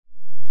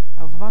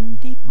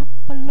avanti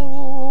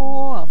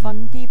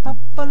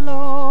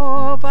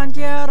papalo,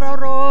 bandiera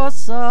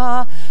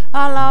rossa,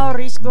 alla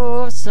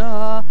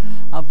riscossa,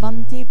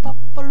 avanti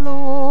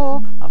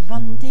papalo,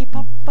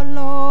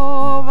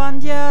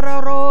 bandiera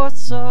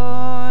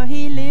rossa,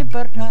 e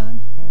libertà.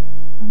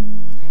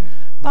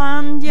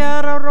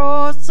 Bandiera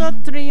rossa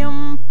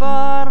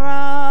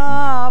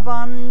trionfarà,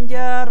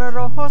 bandiera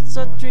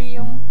rossa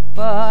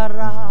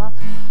trionfarà,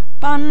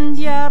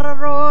 bandiera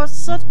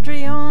rossa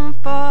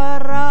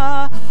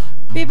trionfarà,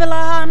 viva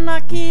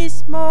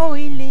l'anarchismo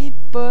e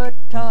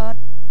libertà.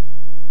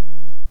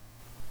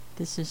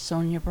 This is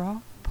Sonia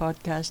Brock,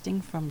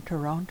 podcasting from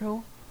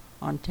Toronto,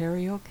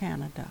 Ontario,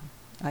 Canada.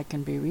 I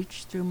can be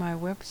reached through my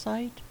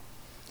website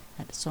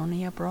at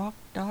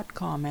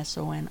soniabrock.com,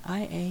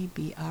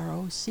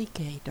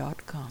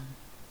 soniabrock.com.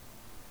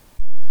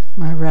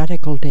 My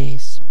radical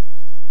days.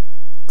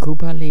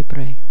 Cuba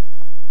Libre.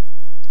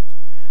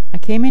 I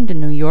came into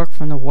New York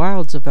from the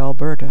wilds of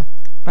Alberta,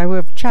 by way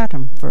of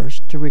Chatham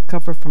first, to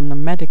recover from the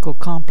medical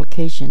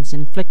complications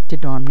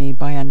inflicted on me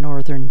by a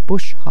northern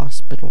bush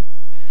hospital.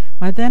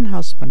 My then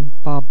husband,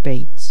 Bob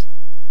Bates,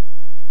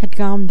 had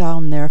gone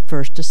down there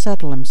first to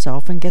settle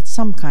himself and get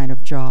some kind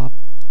of job.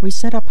 We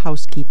set up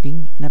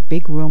housekeeping in a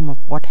big room of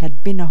what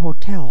had been a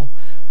hotel,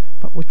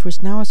 but which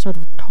was now a sort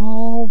of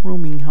tall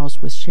rooming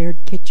house with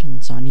shared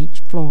kitchens on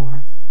each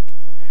floor.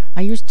 I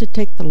used to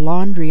take the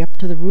laundry up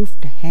to the roof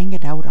to hang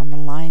it out on the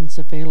lines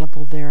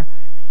available there.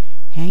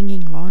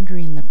 Hanging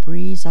laundry in the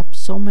breeze up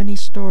so many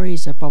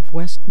stories above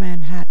West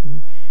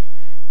Manhattan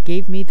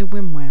gave me the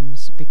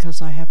wimwams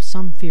because I have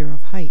some fear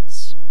of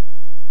heights.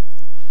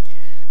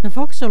 The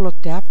folks who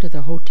looked after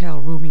the hotel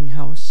rooming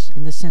house,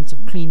 in the sense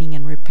of cleaning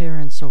and repair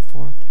and so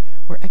forth,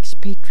 were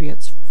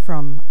expatriates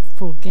from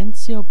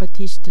Fulgencio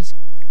Batista's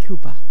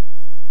Cuba.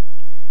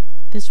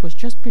 This was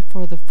just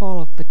before the fall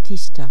of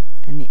Batista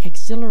and the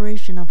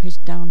exhilaration of his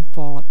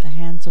downfall at the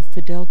hands of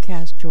Fidel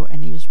Castro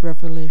and his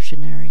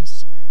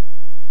revolutionaries.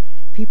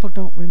 People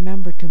don't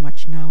remember too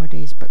much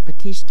nowadays, but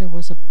Batista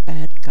was a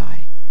bad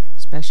guy,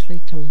 especially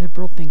to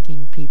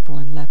liberal-thinking people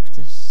and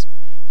leftists.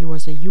 He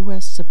was a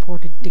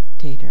U.S.-supported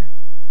dictator.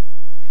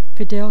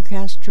 Fidel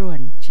Castro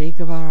and Che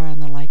Guevara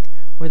and the like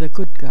were the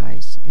good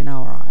guys in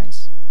our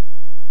eyes.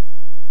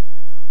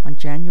 On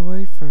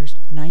January 1st,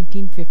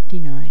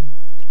 1959,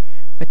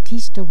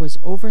 Batista was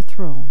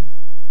overthrown,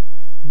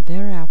 and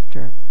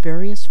thereafter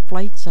various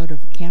flights out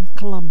of Camp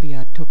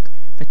Columbia took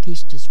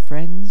Batista's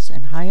friends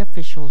and high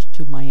officials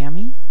to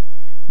Miami,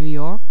 New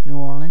York, New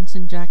Orleans,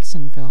 and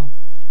Jacksonville.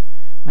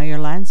 Mayor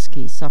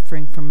Lansky,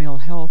 suffering from ill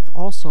health,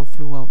 also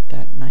flew out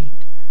that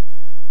night.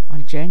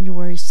 On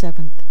January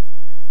 7th,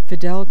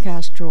 Fidel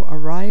Castro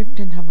arrived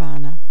in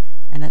Havana,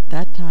 and at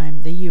that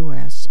time the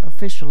U.S.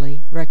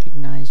 officially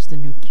recognized the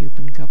new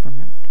Cuban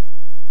government.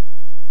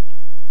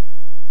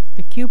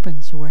 The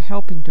Cubans who were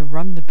helping to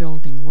run the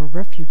building were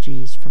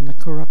refugees from the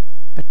corrupt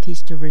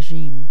Batista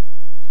regime,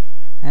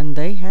 and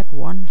they had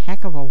one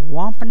heck of a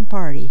whomping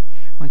party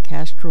when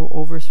Castro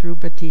overthrew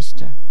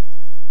Batista.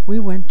 We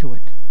went to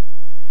it.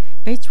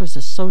 Bates was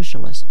a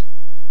socialist,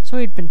 so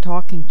he'd been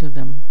talking to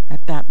them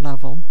at that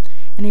level,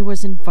 and he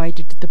was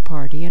invited to the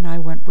party, and I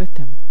went with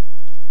him.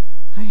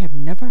 I have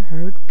never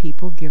heard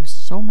people give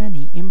so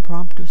many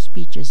impromptu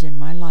speeches in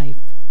my life.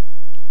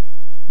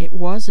 It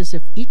was as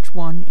if each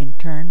one in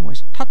turn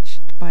was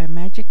touched by a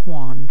magic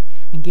wand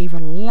and gave a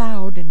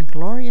loud and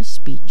glorious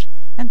speech,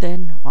 and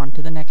then on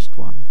to the next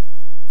one.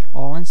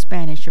 All in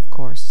Spanish, of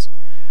course.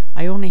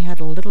 I only had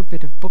a little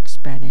bit of book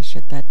Spanish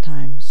at that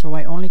time, so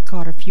I only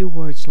caught a few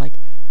words like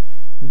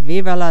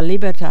Viva la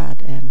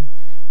Libertad and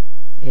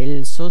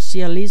El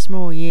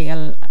Socialismo y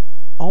el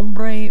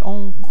Hombre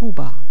en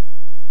Cuba.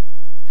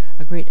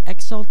 A great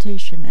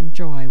exultation and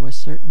joy was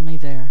certainly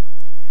there.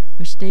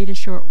 We stayed a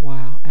short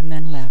while and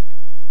then left,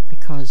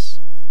 because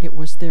it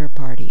was their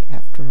party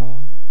after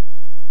all.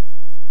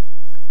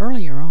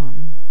 Earlier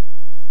on,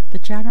 the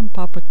Chatham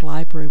Public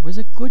Library was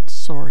a good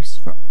source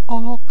for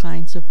all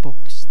kinds of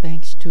books,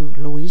 thanks to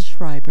Louise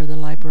Schreiber, the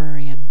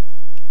librarian.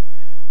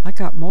 I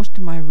got most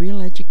of my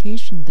real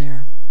education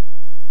there.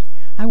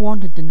 I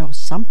wanted to know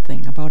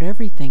something about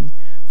everything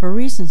for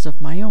reasons of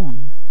my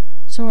own,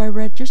 so I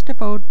read just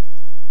about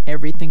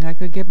everything I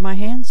could get my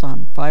hands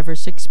on, 5 or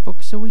 6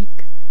 books a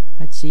week.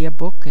 I'd see a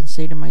book and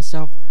say to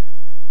myself,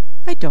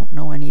 I don't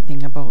know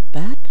anything about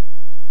that,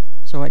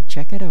 so I'd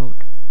check it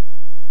out.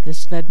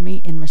 This led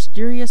me in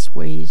mysterious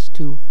ways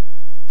to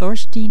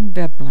Thorstein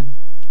Veblen,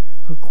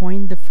 who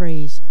coined the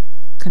phrase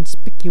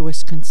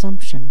conspicuous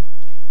consumption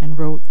and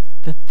wrote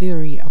The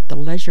Theory of the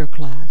Leisure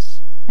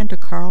Class, and to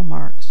Karl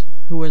Marx,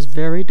 who was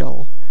very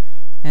dull,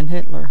 and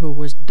Hitler, who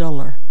was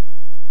duller.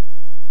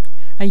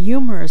 A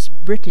humorous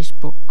British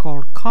book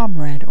called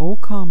Comrade, Oh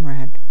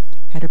Comrade,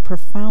 had a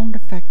profound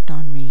effect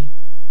on me.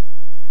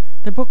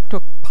 The book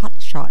took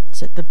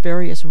potshots at the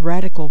various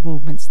radical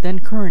movements then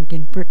current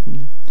in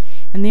Britain,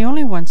 and the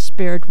only ones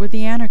spared were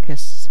the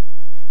anarchists.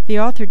 The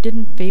author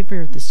didn't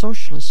favor the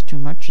socialists too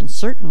much, and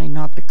certainly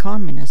not the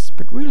communists,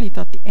 but really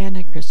thought the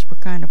anarchists were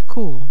kind of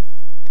cool.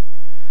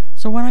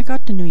 So when I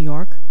got to New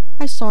York,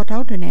 I sought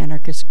out an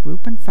anarchist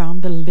group and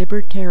found the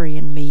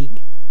Libertarian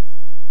League.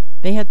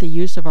 They had the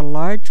use of a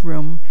large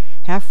room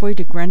halfway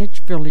to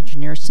Greenwich Village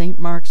near St.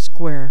 Mark's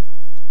Square.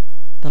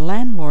 The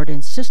landlord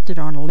insisted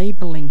on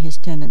labeling his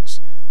tenants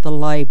the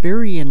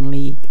Liberian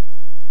League,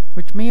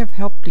 which may have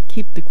helped to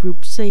keep the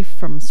group safe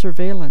from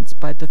surveillance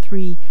by the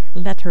 3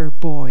 letter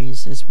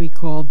boys, as we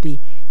called the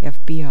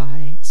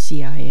FBI,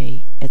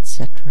 CIA,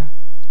 etc.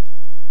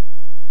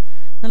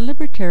 The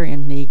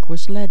Libertarian League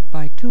was led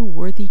by 2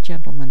 worthy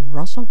gentlemen,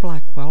 Russell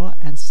Blackwell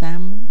and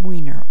Sam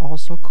Weiner,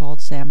 also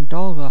called Sam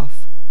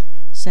Dolgoff.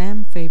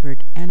 Sam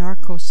favored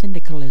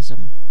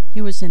anarcho-syndicalism.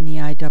 He was in the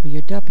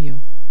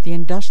IWW, the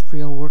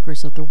Industrial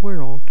Workers of the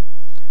World,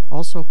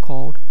 also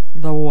called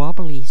the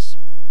Wobblies.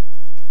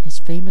 His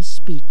famous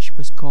speech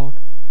was called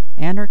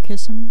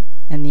Anarchism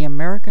and the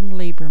American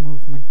Labor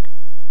Movement,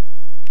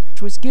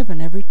 which was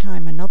given every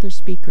time another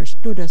speaker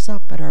stood us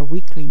up at our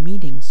weekly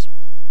meetings.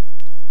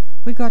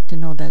 We got to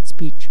know that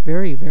speech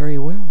very, very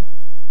well.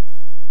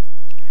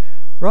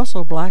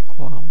 Russell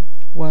Blackwell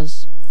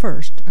was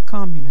first a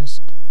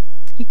communist.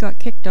 He got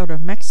kicked out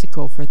of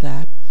Mexico for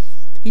that.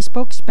 He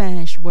spoke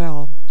Spanish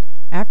well.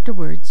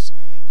 Afterwards,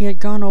 he had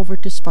gone over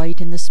to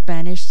fight in the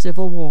Spanish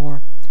Civil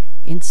War.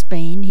 In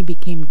Spain, he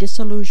became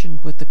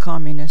disillusioned with the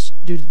communists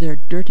due to their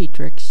dirty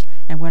tricks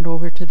and went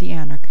over to the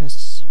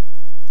anarchists.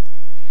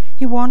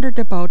 He wandered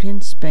about in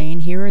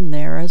Spain here and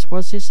there, as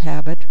was his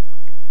habit.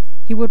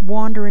 He would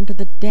wander into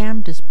the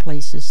damnedest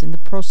places. In the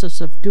process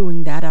of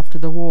doing that after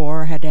the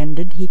war had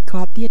ended, he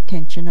caught the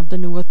attention of the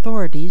new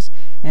authorities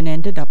and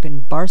ended up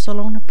in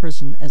Barcelona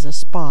prison as a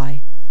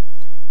spy.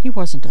 He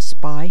wasn't a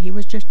spy, he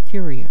was just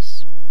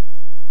curious.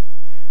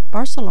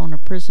 Barcelona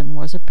prison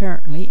was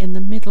apparently in the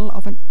middle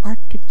of an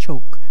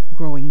artichoke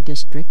growing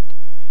district,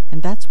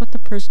 and that's what the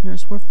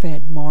prisoners were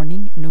fed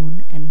morning,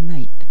 noon, and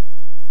night.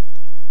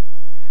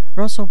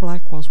 Russell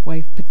Blackwell's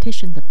wife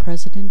petitioned the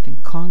president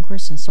and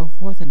Congress and so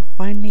forth, and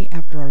finally,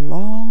 after a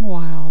long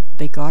while,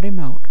 they got him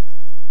out,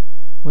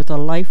 with a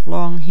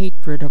lifelong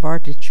hatred of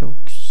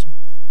artichokes.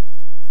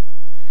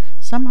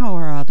 Somehow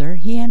or other,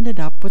 he ended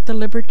up with the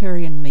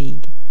Libertarian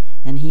League,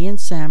 and he and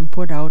Sam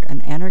put out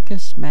an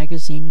anarchist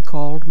magazine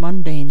called,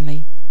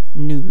 mundanely,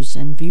 News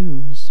and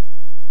Views.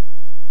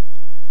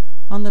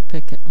 On the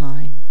picket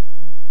line.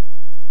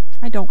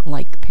 I don't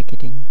like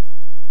picketing.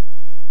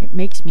 It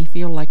makes me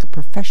feel like a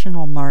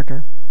professional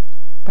martyr,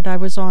 but I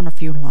was on a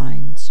few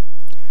lines.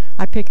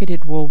 I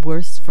picketed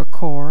Woolworths for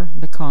CORE,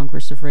 the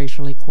Congress of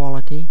Racial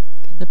Equality.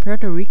 The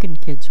Puerto Rican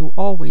kids who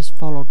always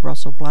followed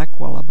Russell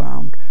Blackwell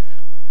around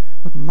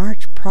would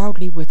march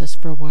proudly with us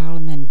for a while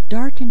and then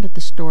dart into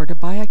the store to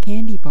buy a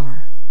candy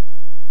bar.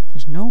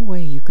 There's no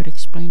way you could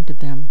explain to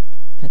them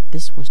that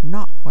this was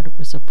not what it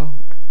was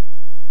about.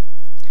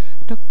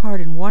 I took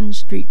part in one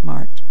street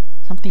march,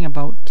 something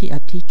about a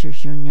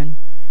teachers' union,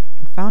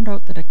 and found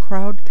out that a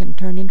crowd can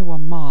turn into a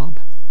mob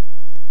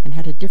and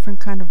had a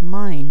different kind of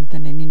mind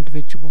than an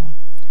individual.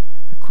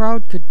 A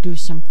crowd could do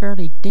some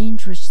fairly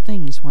dangerous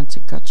things once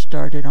it got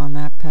started on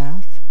that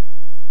path.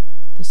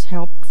 This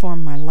helped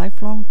form my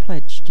lifelong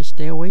pledge to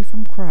stay away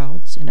from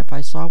crowds, and if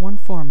I saw one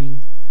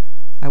forming,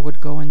 I would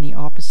go in the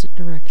opposite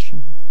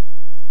direction.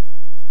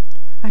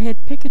 I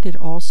had picketed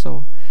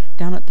also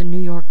down at the New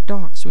York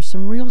docks with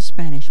some real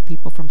Spanish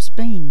people from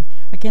Spain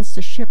against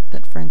a ship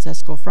that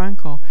Francisco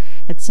Franco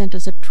had sent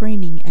as a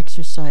training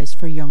exercise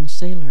for young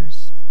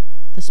sailors.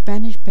 The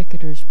Spanish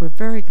picketers were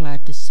very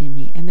glad to see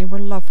me, and they were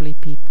lovely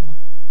people.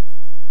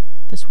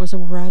 This was a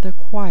rather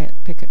quiet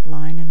picket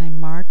line, and I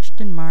marched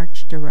and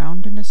marched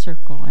around in a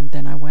circle, and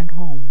then I went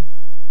home.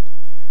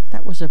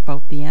 That was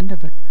about the end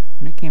of it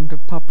when it came to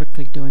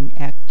publicly doing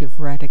active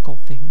radical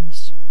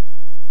things.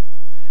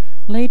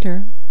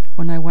 Later,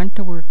 when I went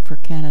to work for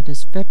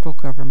Canada's federal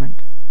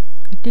government,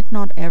 I did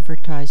not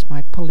advertise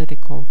my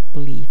political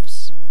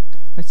beliefs,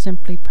 but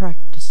simply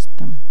practiced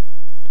them.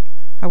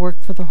 I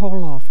worked for the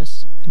whole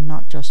office, and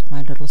not just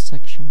my little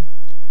section.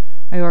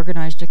 I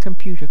organized a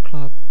computer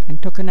club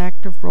and took an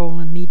active role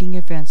in leading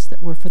events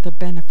that were for the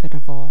benefit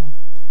of all.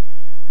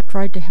 I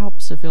tried to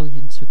help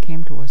civilians who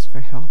came to us for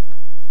help.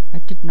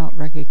 I did not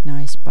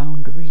recognize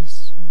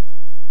boundaries.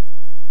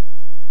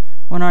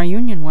 When our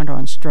union went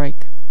on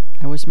strike,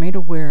 I was made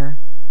aware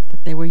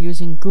that they were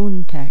using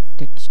goon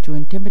tactics to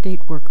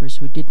intimidate workers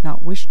who did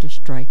not wish to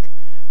strike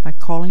by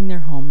calling their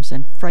homes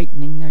and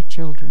frightening their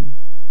children.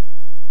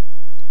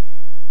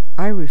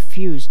 I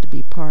refused to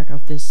be part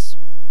of this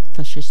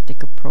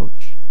fascistic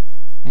approach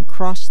and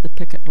crossed the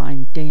picket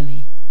line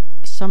daily,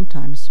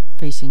 sometimes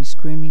facing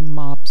screaming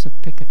mobs of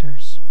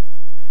picketers.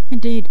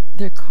 Indeed,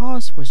 their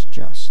cause was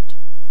just,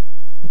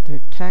 but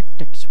their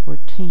tactics were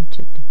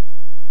tainted.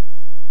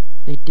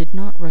 They did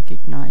not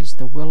recognize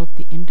the will of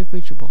the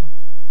individual,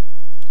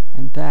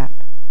 and that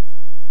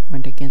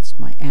went against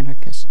my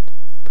anarchist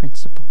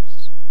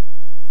principles.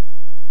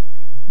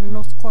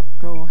 Los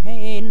cuatro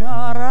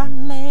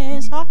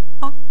generales,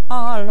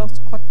 los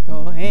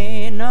cuatro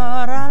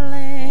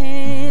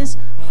generales,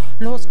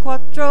 los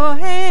cuatro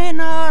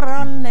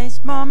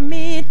generales,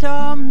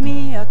 mamita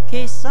mía,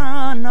 que se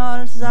han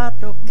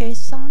alzado, que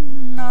se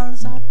han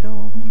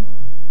alzado.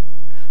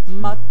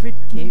 Madrid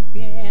que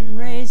bien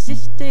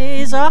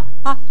resistes,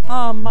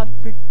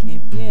 Madrid que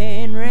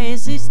bien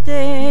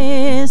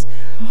resistes,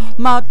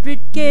 Madrid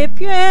que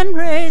bien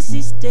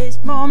resistes,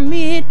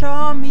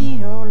 mamita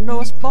mía,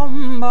 los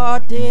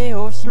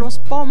bombardeos,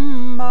 los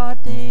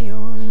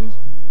bombardeos.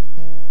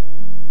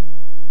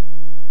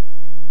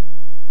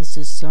 This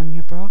is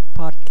Sonia Brock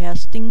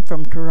podcasting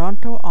from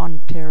Toronto,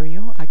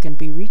 Ontario. I can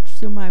be reached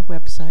through my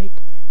website,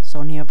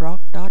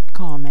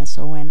 soniabrock.com,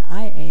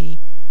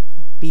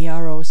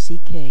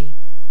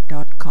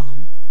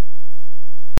 SONIABROCK.com.